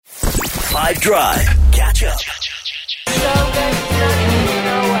5 Drive. Catch up.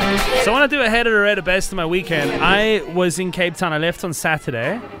 So I want to do a head or rated based on my weekend. I was in Cape Town. I left on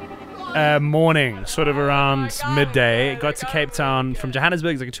Saturday morning, sort of around midday. Got to Cape Town from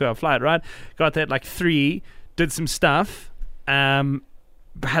Johannesburg. It's like a 2-hour flight, right? Got there at like 3, did some stuff. Had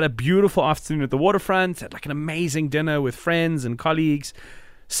a beautiful afternoon at the waterfront. Had like an amazing dinner with friends and colleagues.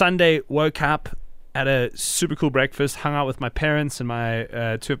 Sunday, woke up, had a super cool breakfast, hung out with my parents and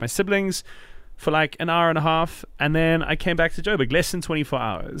my 2 of my siblings for like an hour and a half, and then I came back to Joburg, less than 24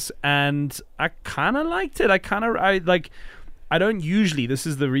 hours, and I kind of liked it. I don't usually, this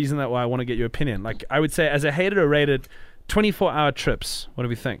is the reason why I want to get your opinion. Like, I would say, as a hated or rated, 24-hour trips, what do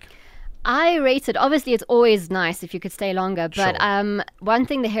we think? I rate it. Obviously, it's always nice if you could stay longer. But Sure. One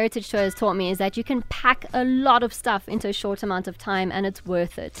thing the Heritage Tour has taught me is that you can pack a lot of stuff into a short amount of time, and it's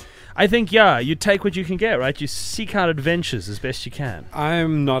worth it. I think, yeah, you take what you can get, right? You seek out adventures as best you can.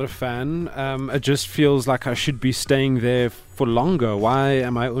 I'm not a fan. It just feels like I should be staying there for longer. Why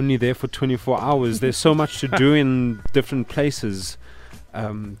am I only there for 24 hours? There's so much to do in different places.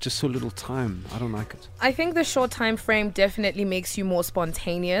 Just so little time. I don't like it. I think the short time frame definitely makes you more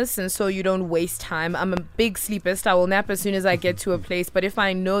spontaneous, and so you don't waste time. I'm a big sleepist. I will nap as soon as I get to a place, but if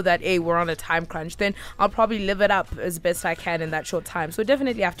I know that we're on a time crunch, then I'll probably live it up as best I can in that short time. So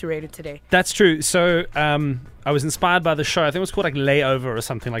definitely have to rate it today. That's true. So I was inspired by the show. I think it was called like Layover or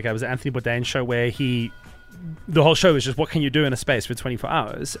something like that. It was an Anthony Bourdain show where the whole show is just what can you do in a space for 24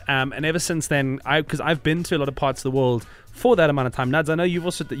 hours. And ever since then, because I've been to a lot of parts of the world for that amount of time. Nads, I know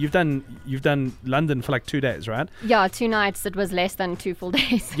you've done London for like 2 days, right? Yeah, 2 nights. It was less than 2 full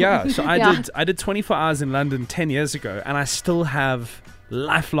days. Yeah, so I did 24 hours in London 10 years ago, and I still have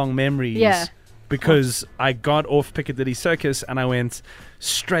lifelong memories. Yeah. Because I got off Piccadilly Circus and I went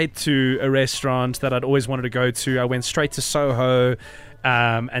straight to a restaurant that I'd always wanted to go to. I went straight to Soho.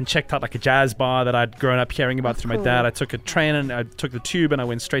 And checked out like a jazz bar that I'd grown up hearing about through my dad. I took a train and I took the tube and I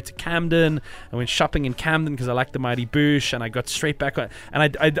went straight to Camden. I went shopping in Camden because I liked the Mighty Boosh, and I got straight back on.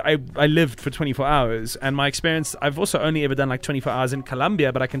 And I lived for 24 hours. And my experience, I've also only ever done like 24 hours in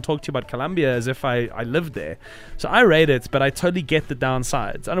Colombia, but I can talk to you about Colombia as if I lived there. So I rate it, but I totally get the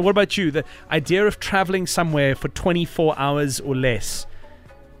downsides. I don't know, what about you? The idea of traveling somewhere for 24 hours or less.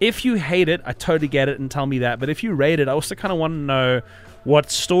 If you hate it, I totally get it and tell me that. But if you rate it, I also kind of want to know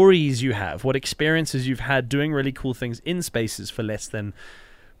what stories you have, what experiences you've had doing really cool things in spaces for less than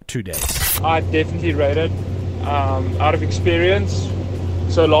 2 days. I definitely rate it out of experience.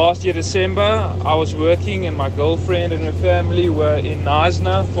 So last year, December, I was working and my girlfriend and her family were in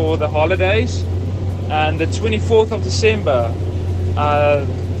Knysna for the holidays. And the 24th of December,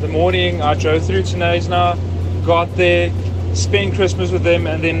 the morning, I drove through to Knysna, got there, spent Christmas with them,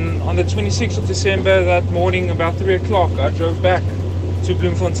 and then on the 26th of December, that morning, about 3 o'clock, I drove back to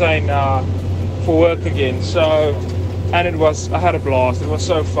Bloemfontein for work again. And I had a blast. It was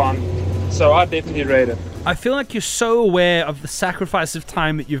so fun. So I definitely rate it. I feel like you're so aware of the sacrifice of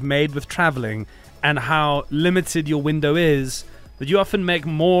time that you've made with traveling and how limited your window is that you often make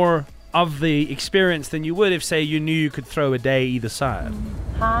more of the experience than you would if, say, you knew you could throw a day either side.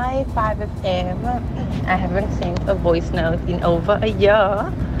 Hi, 5FM. I haven't sent a voice note in over a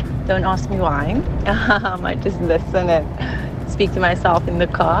year. Don't ask me why. I just listen and speak to myself in the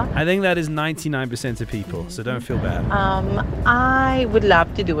car. I think that is 99% of people, so don't feel bad. I would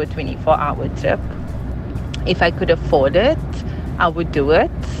love to do a 24-hour trip. If I could afford it, I would do it.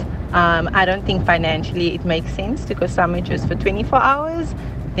 I don't think financially it makes sense to go somewhere just for 24 hours.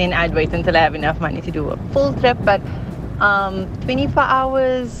 Then I'd wait until I have enough money to do a full trip. But 24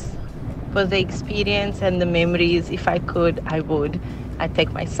 hours for the experience and the memories, if I could, I would. I'd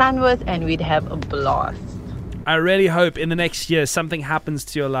take my son with and we'd have a blast. I really hope in the next year something happens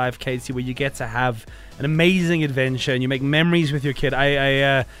to your life, Katie, where you get to have an amazing adventure and you make memories with your kid.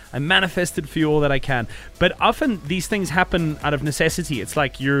 I manifested for you all that I can. But often these things happen out of necessity. It's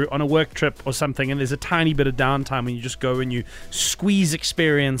like you're on a work trip or something and there's a tiny bit of downtime and you just go and you squeeze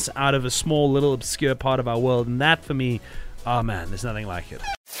experience out of a small little obscure part of our world. And that for me, oh man, there's nothing like it.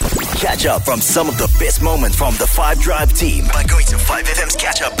 Catch up from some of the best moments from the 5 Drive team by going to 5FM's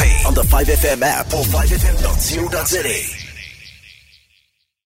catch up page on the 5FM app or 5FM.co.za.